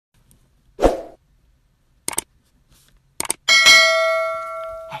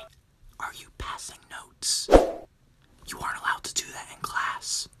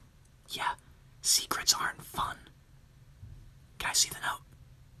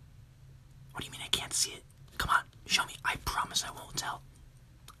Show me. I promise I won't tell.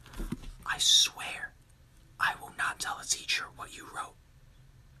 I swear I will not tell a teacher what you wrote.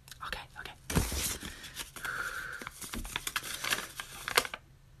 Okay, okay.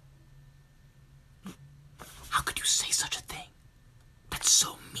 How could you say such a thing? That's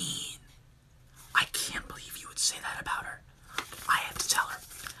so mean. I can't believe you would say that about her. I have to tell her.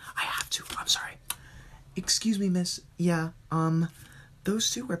 I have to. I'm sorry. Excuse me, miss. Yeah,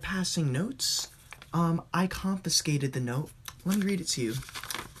 those two were passing notes. I confiscated the note. Let me read it to you.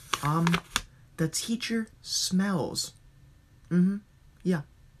 The teacher smells. Yeah.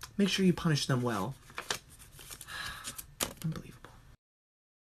 Make sure you punish them well. Unbelievable.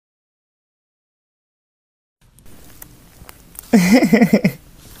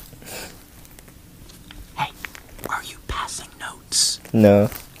 Hey, are you passing notes? No.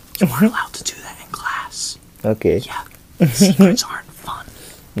 You aren't allowed to do that in class. Okay. Yeah. Secrets aren't fun.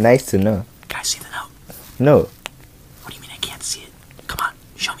 Nice to know. Can I see the note? No. What do you mean I can't see it? Come on,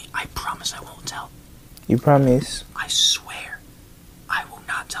 show me. I promise I won't tell. You promise? I swear I will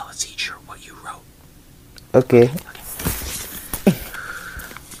not tell a teacher what you wrote. Okay. Okay.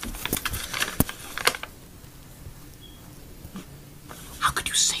 How could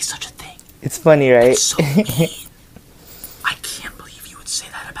you say such a thing? It's funny, right? It's so mean. I can't believe you would say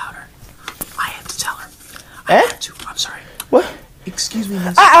that about her. I have to tell her. I have to. I'm sorry. What? Excuse me,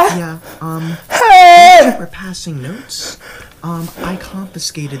 miss. Yeah, hey! We're passing notes. I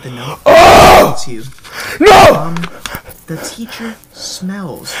confiscated the note. Oh! It's you. No! The teacher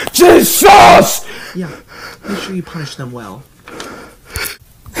smells. Jesus! Yeah, make sure you punish them well.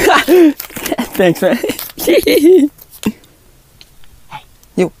 Thanks, man. Hey,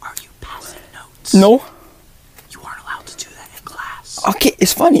 Yo. are you passing notes? No. You aren't allowed to do that in class. Okay,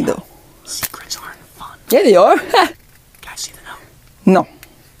 it's funny though. Secrets aren't fun. Yeah, they are. Can I see the note? No,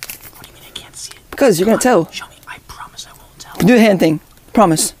 What do you mean I can't see it? because you're gonna tell. Show me. I promise I won't tell. Do the hand thing.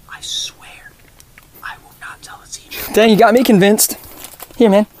 Promise. I swear I will not tell a teacher. Dang, you got me convinced. Here,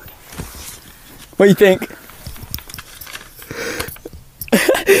 man. What do you think?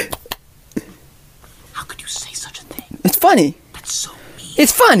 How could you say such a thing? It's funny. That's so mean.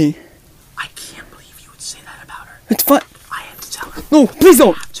 It's funny. I can't believe you would say that about her. It's fun. I have to tell her. No, please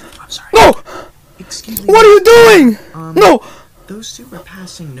don't. I have to. I'm sorry. No. Excuse me. What are you doing? No. Those two were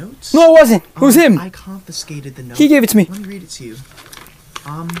passing notes. No, it wasn't. It was him. I confiscated the note. He gave it to me. Let me read it to you.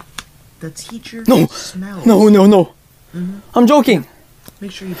 The teacher No. smells. No, no, no. I'm joking.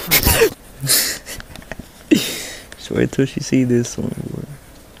 Make sure you punish her. So wait till she see this one.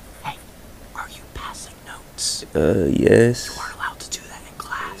 Hey, are you passing notes? Yes. You aren't allowed to do that in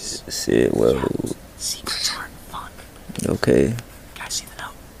class. Shit, well, Secrets aren't fun. okay. Can I see the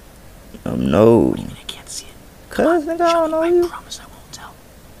note? No. What do you mean I can't see it? Cuz, nigga, I Show don't me. know I you. promise I won't tell.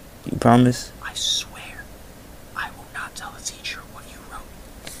 You promise? I swear I will not tell a teacher what you wrote.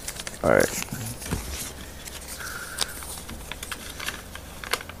 Alright.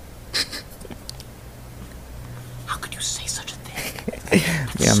 How could you say such a thing?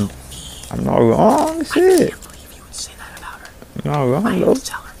 That's Yeah, so mean. I'm not wrong, I shit. can't believe you would say that about her. I'm not wrong, I have though. to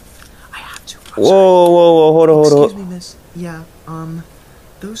tell her. I have to. I'm Whoa, sorry. whoa, hold Excuse on. me, miss. Yeah,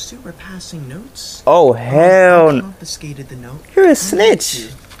 those two were passing notes. Oh, I hell no. confiscated the note. You're a Let me read it to snitch. you.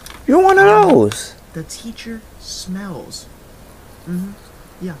 You're one of those. The teacher smells.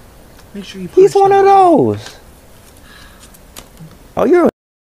 Yeah. Make sure you He's punish one them of well. those. Oh, you're a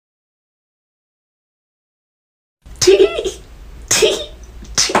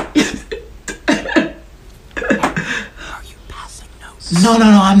Are you passing notes? No,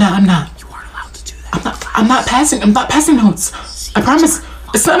 I'm not. You aren't allowed to do that. I'm not passing notes. I promise.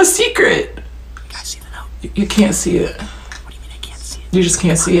 It's not a secret. Can I see the note? You can't see it. What do you mean I can't see it? You just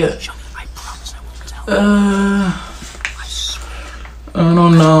can't see it. Show me. I promise I won't tell. I swear. I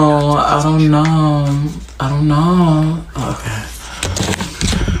don't know. Okay.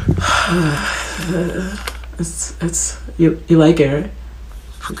 It's you like it, right?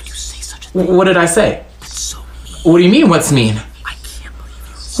 How could you say such a thing? What did I say? That's so mean. What do you mean, what's mean? I can't believe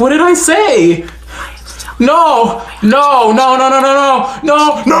you. What did I say? I have to tell. No!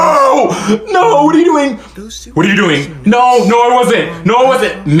 What are you doing? Those two What are you doing? No, I wasn't.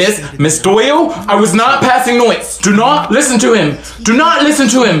 Miss Doyle, I was not passing notes. Do not listen to him.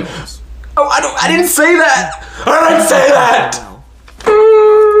 Oh, I didn't say that.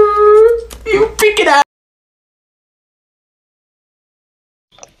 You pick it out.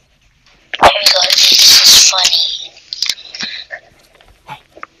 Oh my god, this is funny. Hey,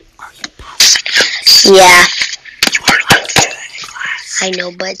 are you passing? Yeah, You aren't allowed to do that in class. I know,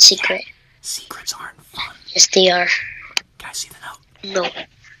 but it's secret. Secrets aren't fun. Yes, they are. Can I see the note? No. What do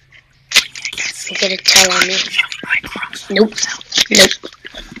you mean I can't see You're gonna tell on me. Nope. Nope.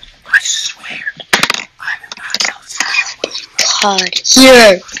 I swear. I will not tell the teacher what you wrote. God.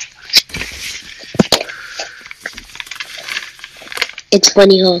 Here. It's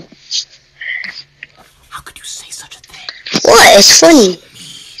funny, huh? How could you say such a thing? What? It's funny.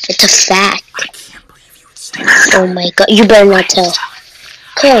 It's a fact. I can't believe you would say that. Oh my god. You better not tell.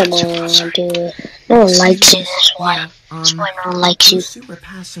 Come on, dude. No one likes you. That's why. That's why no one likes you. Those two were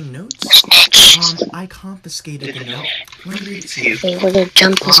passing notes. Snitch. I confiscated the note. Let me read it to you. Hey, we're gonna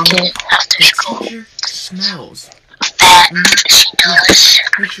jump this kid after school. Teacher smells. That she does.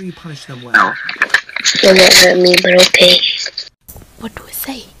 Make sure you punish them well. It won't hurt me, but okay. What do I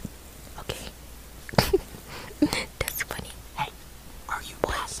say? Okay. That's funny. Hey, are you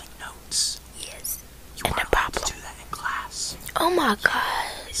passing notes? Yes. You And aren't the allowed to problem. do that in class. Oh my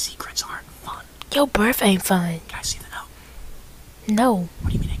god. Secrets aren't fun. Your birth ain't fun. Can I see the note? No.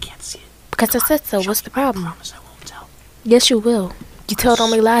 What do you mean I can't see it? Because I said so. Show What's me. the problem? I promise I won't tell. Yes, you will. You told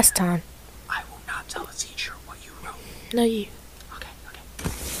on me last time. I will not tell the teacher what you wrote. No, you. Okay.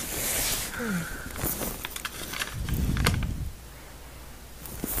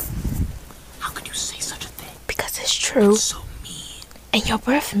 How could you say such a thing? Because it's true. So mean. And your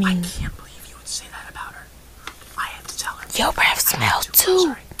breath mean. I can't believe you would say that about her. I have to tell her. Your breath I smells have to. I'm too.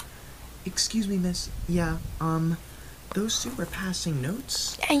 sorry. Excuse me, miss. Yeah, those two were passing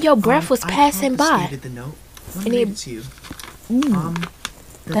notes. And your breath was passing I by. confiscated the note. Let And me it- read it to you.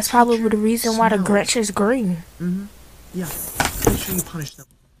 The That's probably teacher the reason why the smells. Grinch is green. Yeah, make sure you punish them.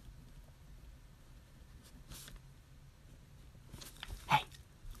 Hey,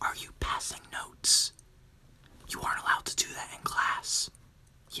 are you passing notes? You aren't allowed to do that in class.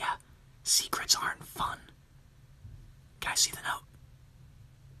 Yeah, secrets aren't fun. Can I see the note?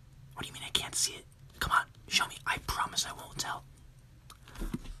 What do you mean I can't see it? Come on, show me. I promise I won't tell.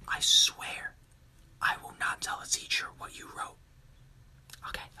 I swear, I will not tell the teacher what you wrote.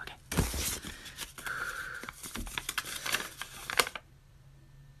 Okay.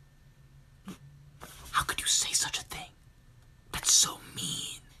 How could you say such a thing? That's so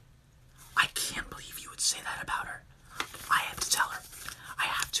mean. I can't believe you would say that about her. I have to tell her. I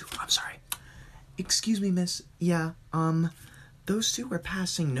have to. I'm sorry. Excuse me, miss. Yeah, those two were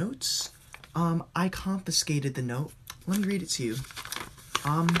passing notes. I confiscated the note. Let me read it to you.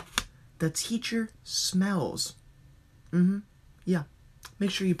 The teacher smells. Yeah. Make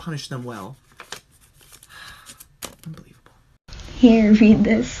sure you punish them well. Unbelievable. Here, read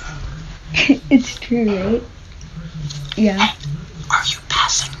this. It's true, right? Yeah. Are you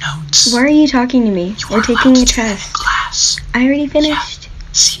passing notes? Why are you talking to me? You We're aren't taking allowed a to do that in test. class. I already finished.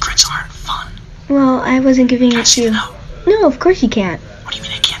 Secrets aren't fun. Well, I wasn't giving Can I it see to the you. note? No, of course you can't. What do you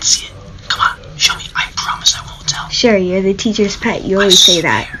mean I can't see it? Come on, show me. I promise I won't tell. Sure, you're the teacher's pet. You I always say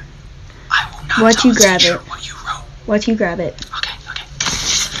swear, that. I will not Watch tell you the grab teacher it. what you wrote. Watch you grab it. Okay.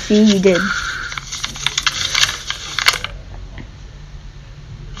 See, you did.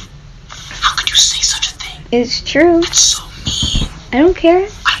 How could you say such a thing? It's true. That's so mean. I don't care.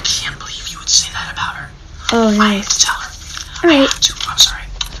 I can't believe you would say that about her. Oh, I have nice. to tell her. I Alright. have to. I'm sorry.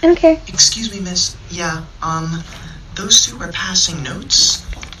 I don't care. Excuse me, miss. Yeah, those two were passing notes.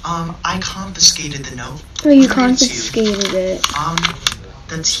 I confiscated the note. Oh, you Let me read it to you. confiscated it.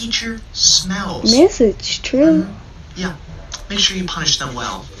 The teacher smells. Miss, it's true. Yeah. Make sure you punish them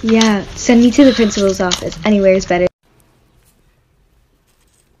well. Yeah, send me to the principal's office. Anywhere is better.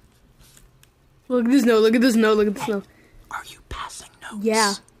 Look at this note, look at this note, look at this note. Are you passing notes?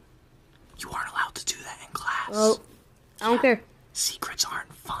 Yeah. You aren't allowed to do that in class. Oh, I don't care. Secrets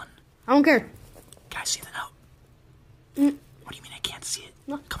aren't fun. I don't care. Can I see the note? What do you mean I can't see it?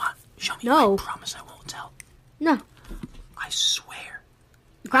 No. Come on, show me. No. I promise I won't tell. No. I swear.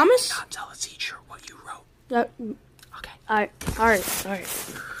 You promise? Not tell the teacher what you wrote. Okay. Alright.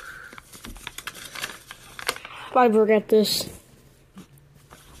 I forget this.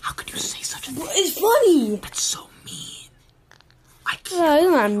 How could you say such a thing? It's funny. That's so mean. I can't Yeah,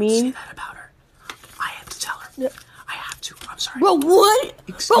 it's not say mean. that about her. I have to tell her. I have to. I'm sorry. Bro, what?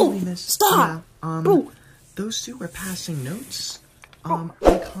 Excuse Bro, me, miss. stop. Yeah, Bro. those two were passing notes. I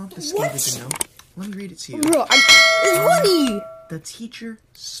confiscated What? the note. Let me read it to you. Bro, it's funny. The teacher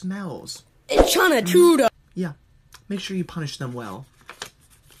smells. It's trying to chew the. Yeah. Make sure you punish them well.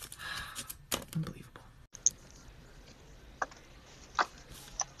 Unbelievable.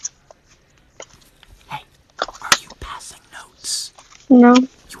 Hey, are you passing notes? No.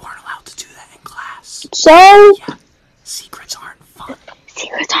 You aren't allowed to do that in class. So? Yeah. Secrets aren't fun.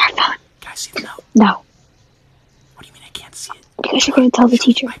 Secrets are fun. Can I see the note? No. What do you mean I can't see it? Because you're going to tell the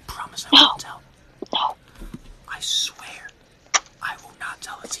teacher. I promise I won't tell. No. I swear, I will not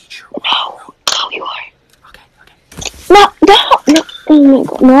tell the teacher what you wrote. my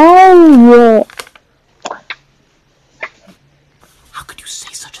god, no! How could you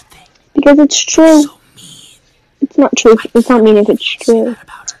say such a thing? Because it's true. So mean. It's not true. It's not mean if it's Say true. that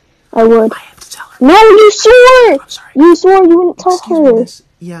about her. I would. I have to tell her. No, you swore! I'm sorry. You swore you wouldn't tell Excuse me, her. miss.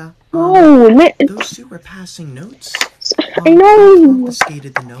 Yeah. No, Those two were passing notes. I know.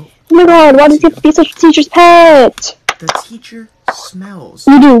 Confiscated the note. Oh my god, why does he have to be such a teacher's pet? The teacher smells.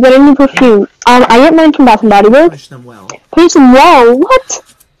 You do, get a new perfume. I get mine from Bath and Body Works. Punish them well. Punish them well,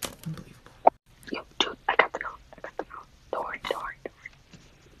 what? Unbelievable. Yo, dude, I got the note. Don't worry.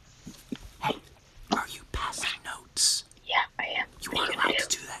 Hey, are you passing notes? Yeah, I am. You aren't allowed to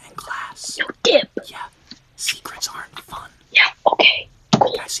do that in class. Yo, dip. Yeah, secrets aren't fun. Yeah, okay.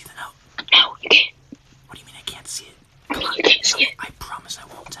 Cool. Can I see the note? No, you can't. What do you mean I can't see it? I mean, you can't see it. I promise I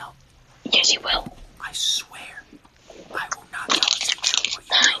won't tell. Yes, you will. I swear, I will not tell a teacher what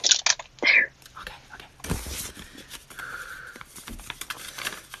you wrote. There. Okay.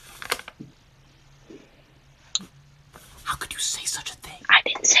 How could you say such a thing? I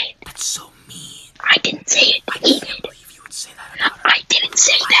didn't say it. That's so mean. I didn't say it. I He can't did. believe you would say that about her. I didn't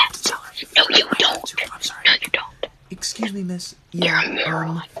say I that. have to tell her. No, you I have don't. to. I'm sorry. No, you don't. Excuse me, miss. You're a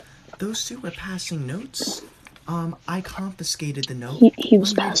moron. Those two were passing notes. I confiscated the note. He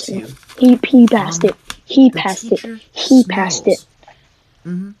was Let me read it passing to it. you. He passed it. He The passed it. teacher He passed it.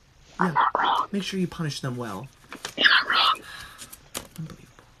 smells. I'm not wrong. Make sure you punish them well. You're not wrong.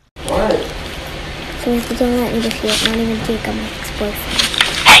 Unbelievable. So if you don't let me defeat, not even think I'm my ex-boyfriend.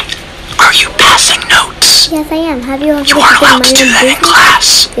 Hey, are you passing notes? Yes, I am. Have you ever You aren't been allowed to do my that own in business?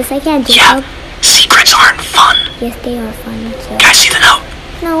 class. Yes, I can, Yeah, Jacob. secrets aren't fun. Yes, they are fun, so. Can I see the note?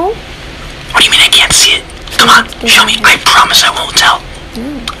 No. What do you mean I can't see it? Come on, show me. I promise I won't tell. No.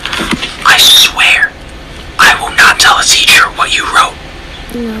 I swear, I will not tell a teacher what you wrote.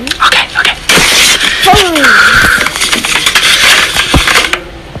 No. Okay.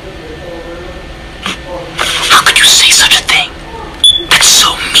 How could you say such a thing? That's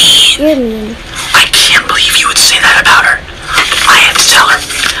so mean. You're mean. I can't believe you would say that about her. I have to tell her.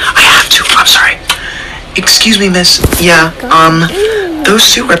 I have to. I'm sorry. Excuse me, miss. Yeah,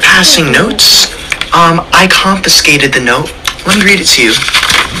 those two were passing notes. I confiscated the note. Let me read it to you.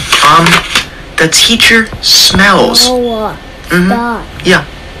 The teacher smells. Oh, stop. Yeah,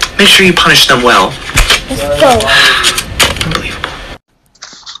 make sure you punish them well. Let's go. Unbelievable.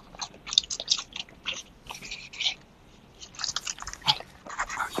 Hey,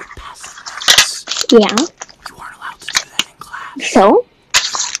 are you passing notes? Yeah. You aren't allowed to do that in class. So?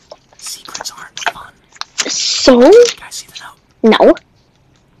 Secrets aren't fun. So? Can I see the note? No. What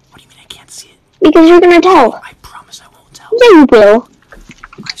do you mean I can't see it? Because you're gonna tell. I promise I won't tell. Yeah, you will.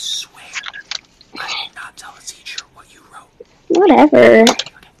 I swear, I will not tell a teacher what you wrote. Whatever.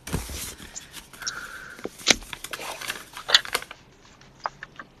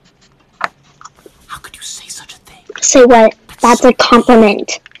 How could you say such a thing? Say what? That's a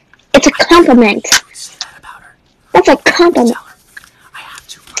compliment. It's a compliment. You would say that about her. That's a compliment. Tell her. I have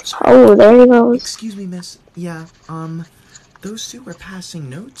to. I'm sorry. Oh, there he goes. Excuse me, miss. Yeah, those two were passing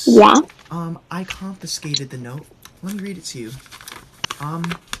notes. Yeah. I confiscated the note. Let me read it to you.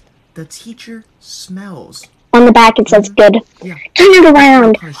 The teacher smells. On the back it says good. Yeah. Turn it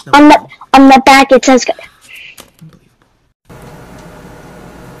around. Punish them On the back it says good. Unbelievable.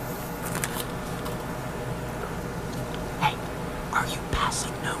 Hey, are you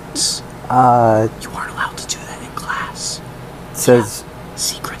passing notes? You aren't allowed to do that in class. Says,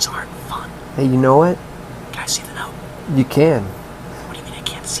 Secrets aren't fun. hey, you know what? Can I see the note? You can. What do you mean I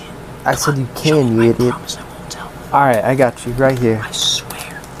can't see it? I said you Show can, me. you I idiot. promise I won't tell. Alright, I got you right here. I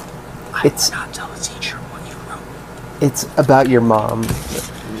swear, I It's- will not tell a teacher what you wrote. It's about your mom.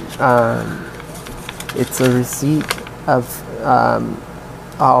 It's a receipt of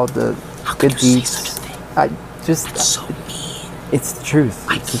all the How could good you say deeds. such a thing? I just, That's so mean. it's the truth.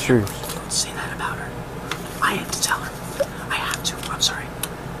 I It's the can't truth. believe you would say that about her. I have to tell her. I have to. I'm sorry.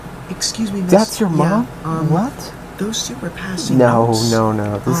 Excuse me, miss. That's your mom? Yeah, What? those two were passing No, notes.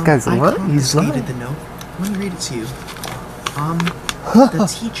 no. This guy's I lying. He's confiscated lying. the note. Let me read it to you. The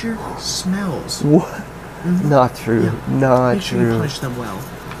teacher smells. What? Not true. Yeah. Not Make sure you true. punish them well.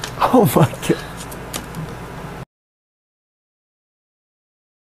 Oh my god.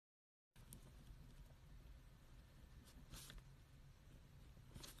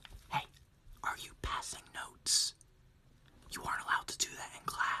 Hey, are you passing notes? You aren't allowed to do that in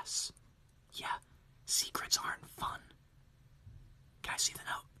class. Yeah, secrets aren't fun. Can I see the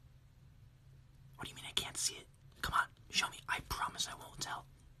note? What do you mean I can't see it? Come on, show me. I promise I won't tell.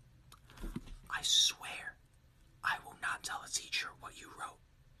 I swear, I will not tell a teacher what you wrote.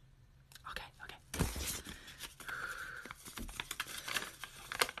 Okay.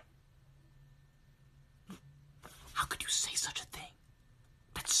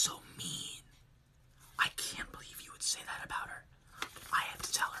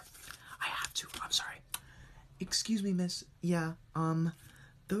 Excuse me, miss. Yeah,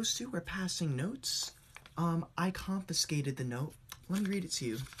 those two were passing notes. I confiscated the note. Let me read it to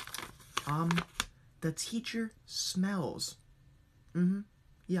you. The teacher smells.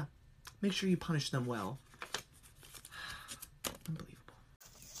 Yeah. Make sure you punish them well. Unbelievable.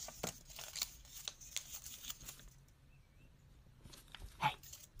 Hey,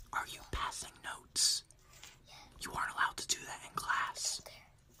 are you passing notes? Yeah. You aren't allowed to do that in class. Okay.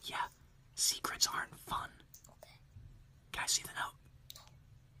 Yeah. Secrets aren't fun. Okay. Can I see the note? No.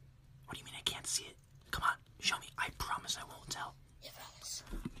 What do you mean I can't see it? Come on, show me. I promise I won't tell. You promise?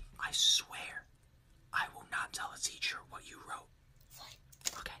 I swear, I will not tell the teacher what you wrote. Fine.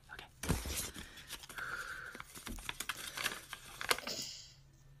 Okay, okay.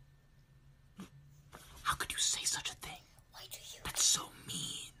 How could you say such a thing? Why do you? That's so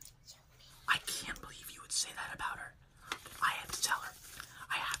mean. I can't believe you would say that about her. I have to tell her.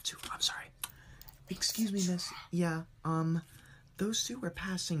 I have to. I'm sorry. Excuse me, miss. Yeah, those two were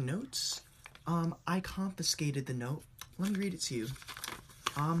passing notes. I confiscated the note. Let me read it to you.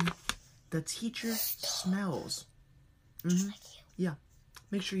 The teacher smells. Yeah.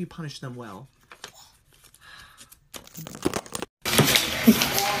 Make sure you punish them well.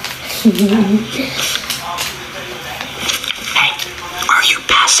 Hey, are you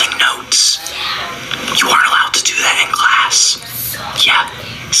passing notes? You aren't allowed to do that in class. Yeah,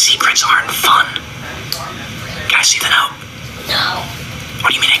 secrets aren't fun. Can I see the note? No. What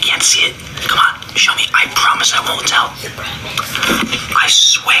do you mean I can't see it? Come on, show me. I promise I won't tell. I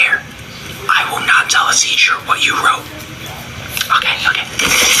swear, I will not tell a teacher what you wrote. Okay, okay.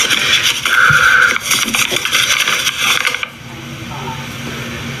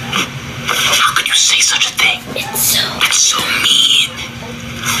 How could you say such a thing? That's so mean.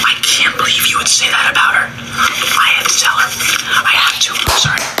 I can't believe you would say that about her. I have to tell her. I have to. I'm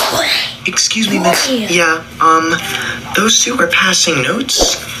sorry. Excuse me, miss. Yeah, those two were passing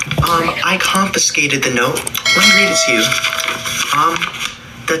notes. I confiscated the note. Let me read it to you.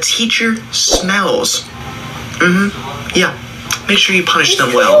 The teacher smells. Yeah. Make sure you punish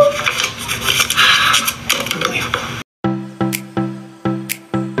them well.